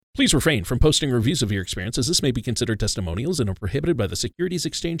Please refrain from posting reviews of your experience, as this may be considered testimonials and are prohibited by the Securities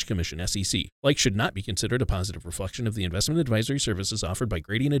Exchange Commission, SEC. Likes should not be considered a positive reflection of the investment advisory services offered by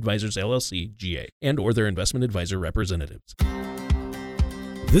Gradient Advisors, LLC, GA, and or their investment advisor representatives.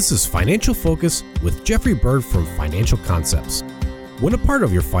 This is Financial Focus with Jeffrey Bird from Financial Concepts. When a part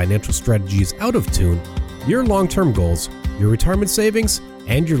of your financial strategy is out of tune, your long-term goals, your retirement savings,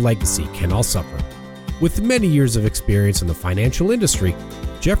 and your legacy can all suffer. With many years of experience in the financial industry,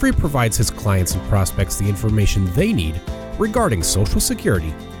 Jeffrey provides his clients and prospects the information they need regarding Social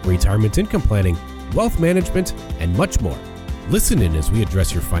Security, retirement income planning, wealth management, and much more. Listen in as we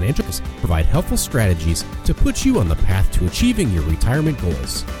address your financial goals, provide helpful strategies to put you on the path to achieving your retirement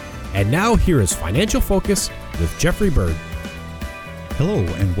goals. And now here is Financial Focus with Jeffrey Bird. Hello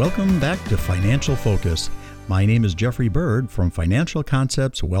and welcome back to Financial Focus. My name is Jeffrey Bird from Financial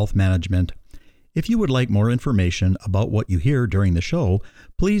Concepts Wealth Management. If you would like more information about what you hear during the show,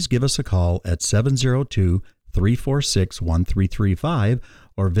 please give us a call at 702-346-1335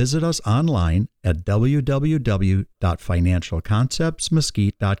 or visit us online at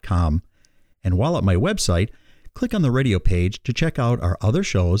www.financialconceptsmesquite.com. And while at my website, click on the radio page to check out our other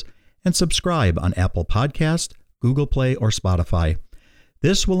shows and subscribe on Apple Podcast, Google Play, or Spotify.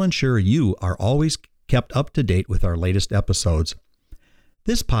 This will ensure you are always kept up to date with our latest episodes.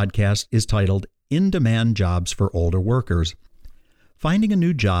 This podcast is titled In-Demand Jobs for Older Workers. Finding a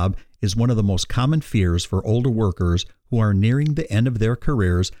new job is one of the most common fears for older workers who are nearing the end of their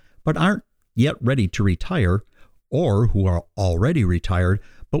careers but aren't yet ready to retire, or who are already retired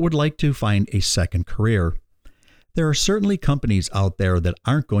but would like to find a second career. There are certainly companies out there that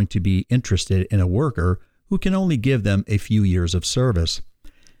aren't going to be interested in a worker who can only give them a few years of service.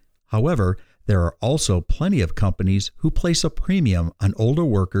 However, there are also plenty of companies who place a premium on older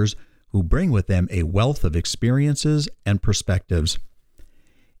workers who bring with them a wealth of experiences and perspectives.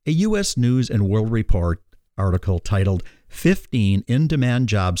 A U.S. News and World Report article titled 15 In-Demand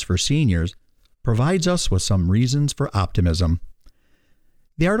Jobs for Seniors provides us with some reasons for optimism.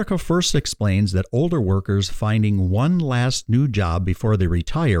 The article first explains that older workers finding one last new job before they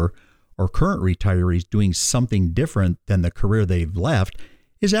retire, or current retirees doing something different than the career they've left,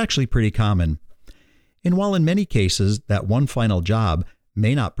 is actually pretty common. And while in many cases that one final job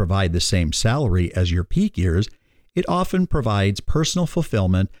may not provide the same salary as your peak years, it often provides personal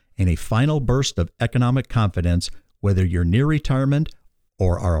fulfillment and a final burst of economic confidence, whether you're near retirement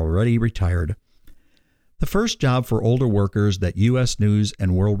or are already retired. The first job for older workers that U.S. News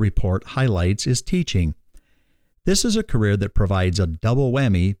and World Report highlights is teaching. This is a career that provides a double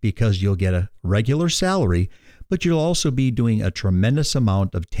whammy because you'll get a regular salary, but you'll also be doing a tremendous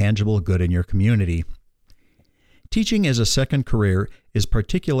amount of tangible good in your community. Teaching as a second career is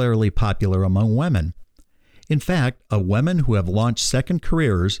particularly popular among women. In fact, of women who have launched second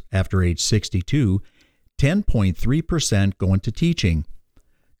careers after age 62, 10.3% go into teaching.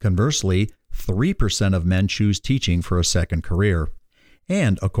 Conversely, 3% of men choose teaching for a second career.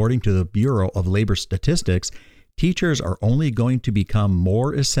 And according to the Bureau of Labor Statistics, teachers are only going to become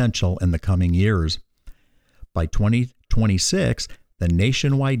more essential in the coming years. By 2026, the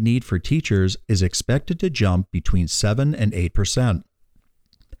nationwide need for teachers is expected to jump between 7 and 8%.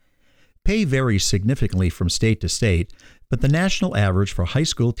 Pay varies significantly from state to state, but the national average for high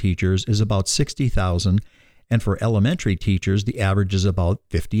school teachers is about $60,000, and for elementary teachers, the average is about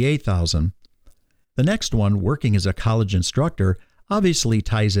 $58,000. The next one, working as a college instructor, obviously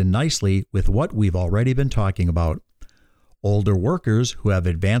ties in nicely with what we've already been talking about. Older workers who have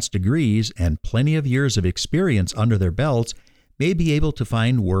advanced degrees and plenty of years of experience under their belts may be able to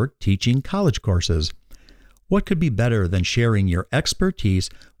find work teaching college courses. What could be better than sharing your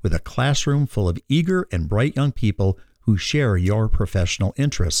expertise with a classroom full of eager and bright young people who share your professional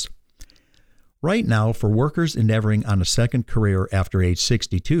interests? Right now, for workers endeavoring on a second career after age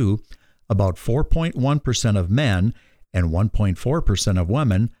 62, about 4.1% of men and 1.4% of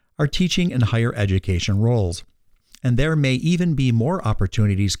women are teaching in higher education roles. And there may even be more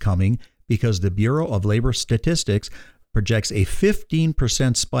opportunities coming because the Bureau of Labor Statistics projects a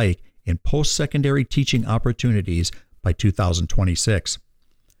 15% spike in post-secondary teaching opportunities by 2026.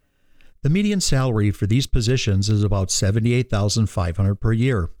 The median salary for these positions is about $78,500 per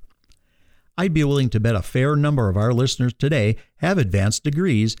year. I'd be willing to bet a fair number of our listeners today have advanced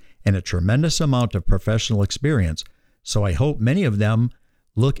degrees and a tremendous amount of professional experience, so I hope many of them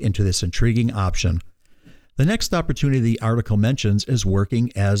look into this intriguing option. The next opportunity the article mentions is working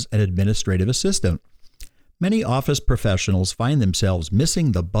as an administrative assistant. Many office professionals find themselves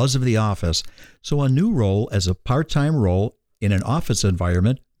missing the buzz of the office, so a new role as a part-time role in an office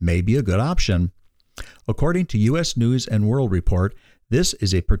environment may be a good option. According to U.S. News and World Report, This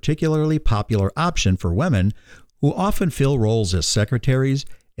is a particularly popular option for women who often fill roles as secretaries,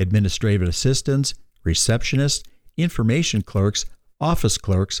 administrative assistants, receptionists, information clerks, office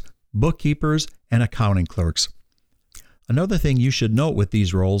clerks, bookkeepers, and accounting clerks. Another thing you should note with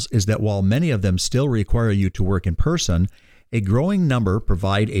these roles is that while many of them still require you to work in person, a growing number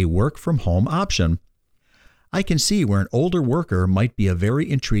provide a work-from-home option. I can see where an older worker might be a very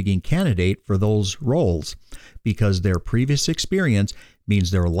intriguing candidate for those roles because their previous experience means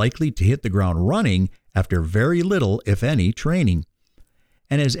they're likely to hit the ground running after very little, if any, training.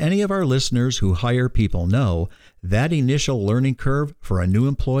 And as any of our listeners who hire people know, that initial learning curve for a new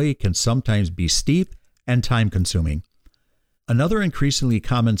employee can sometimes be steep and time-consuming. Another increasingly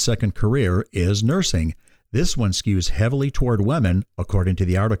common second career is nursing. This one skews heavily toward women, according to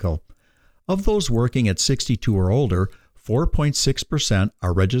the article. Of those working at 62 or older, 4.6%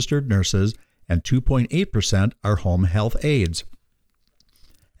 are registered nurses and 2.8% are home health aides.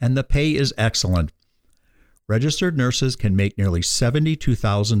 And the pay is excellent. Registered nurses can make nearly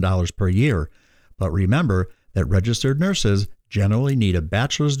 $72,000 per year, but remember that registered nurses generally need a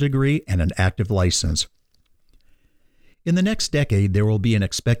bachelor's degree and an active license. In the next decade, there will be an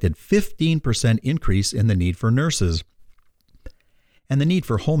expected 15% increase in the need for nurses. And the need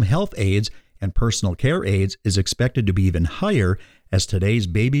for home health aides and personal care aides is expected to be even higher as today's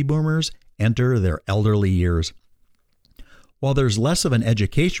baby boomers enter their elderly years. While there's less of an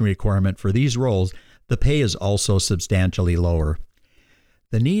education requirement for these roles, the pay is also substantially lower.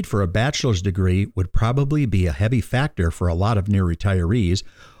 The need for a bachelor's degree would probably be a heavy factor for a lot of new retirees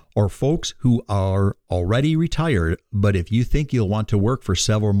or folks who are already retired, but if you think you'll want to work for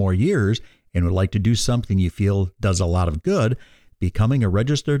several more years and would like to do something you feel does a lot of good, becoming a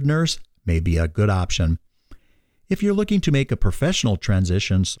registered nurse may be a good option. If you're looking to make a professional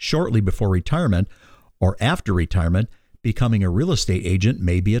transition shortly before retirement or after retirement, becoming a real estate agent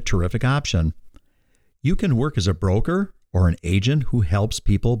may be a terrific option. You can work as a broker or an agent who helps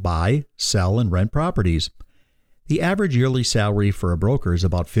people buy, sell, and rent properties. The average yearly salary for a broker is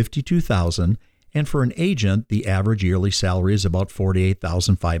about $52,000, and for an agent, the average yearly salary is about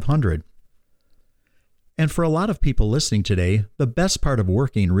 $48,500. And for a lot of people listening today, the best part of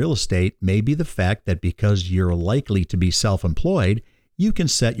working in real estate may be the fact that because you're likely to be self-employed, you can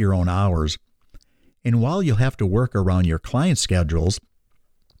set your own hours. And while you'll have to work around your client schedules,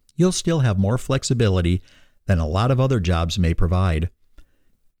 you'll still have more flexibility than a lot of other jobs may provide.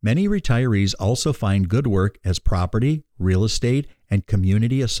 Many retirees also find good work as property, real estate, and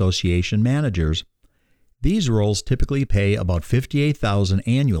community association managers. These roles typically pay about $58,000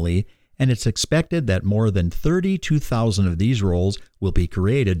 annually, and it's expected that more than 32,000 of these roles will be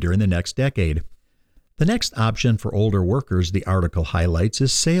created during the next decade. The next option for older workers the article highlights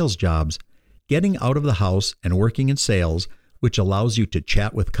is sales jobs. Getting out of the house and working in sales, which allows you to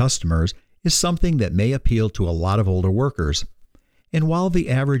chat with customers, is something that may appeal to a lot of older workers. And while the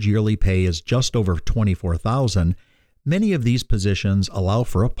average yearly pay is just over $24,000, many of these positions allow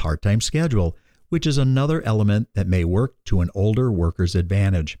for a part-time schedule, which is another element that may work to an older worker's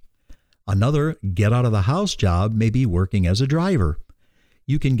advantage. Another get-out-of-the-house job may be working as a driver.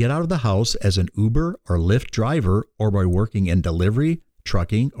 You can get out of the house as an Uber or Lyft driver or by working in delivery,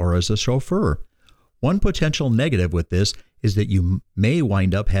 trucking, or as a chauffeur. One potential negative with this is that you may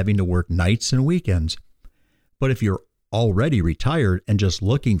wind up having to work nights and weekends. But if you're already retired and just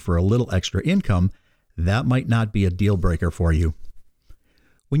looking for a little extra income, that might not be a deal breaker for you.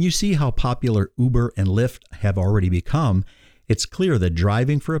 When you see how popular Uber and Lyft have already become, it's clear that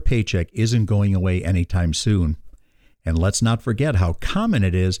driving for a paycheck isn't going away anytime soon. And let's not forget how common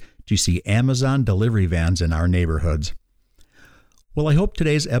it is to see Amazon delivery vans in our neighborhoods. Well, I hope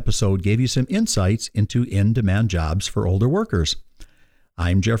today's episode gave you some insights into in-demand jobs for older workers.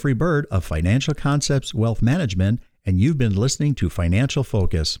 I'm Jeffrey Bird of Financial Concepts Wealth Management, and you've been listening to Financial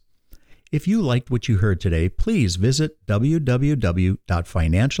Focus. If you liked what you heard today, please visit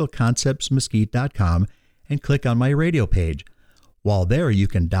www.financialconceptsmesquite.com and click on my radio page. While there, you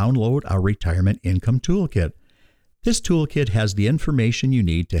can download our Retirement Income Toolkit. This toolkit has the information you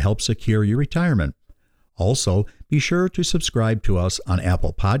need to help secure your retirement. Also, be sure to subscribe to us on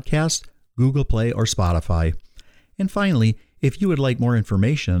Apple Podcasts, Google Play, or Spotify. And finally, if you would like more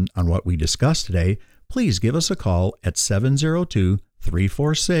information on what we discussed today, please give us a call at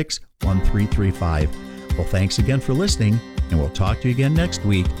 702-346-1335. Well, thanks again for listening, and we'll talk to you again next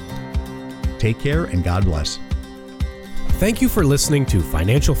week. Take care and God bless. Thank you for listening to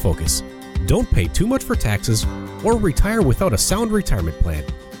Financial Focus. Don't pay too much for taxes or retire without a sound retirement plan.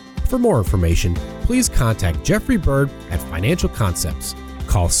 For more information, please contact Jeffrey Bird at Financial Concepts.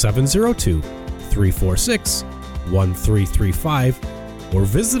 Call 702-346-1335 or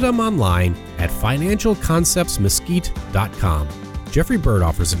visit them online at financialconceptsmesquite.com. Jeffrey Bird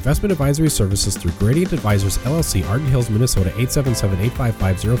offers investment advisory services through Gradient Advisors, LLC, Arden Hills, Minnesota,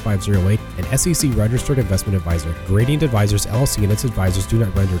 877-855-0508, and SEC Registered Investment Advisor. Gradient Advisors, LLC, and its advisors do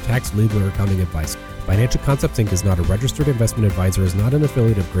not render tax, legal, or accounting advice. Financial Concepts, Inc. is not a registered investment advisor, is not an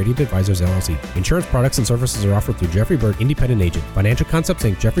affiliate of Gradient Advisors, LLC. Insurance products and services are offered through Jeffrey Bird, independent agent. Financial Concepts,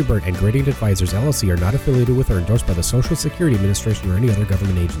 Inc., Jeffrey Bird, and Gradient Advisors, LLC are not affiliated with or endorsed by the Social Security Administration or any other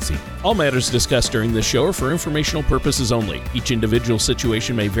government agency. All matters discussed during this show are for informational purposes only. Each individual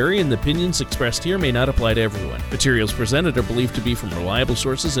situation may vary, and the opinions expressed here may not apply to everyone. Materials presented are believed to be from reliable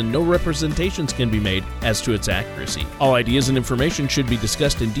sources, and no representations can be made as to its accuracy. All ideas and information should be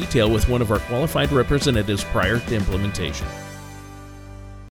discussed in detail with one of our qualified representatives prior to implementation.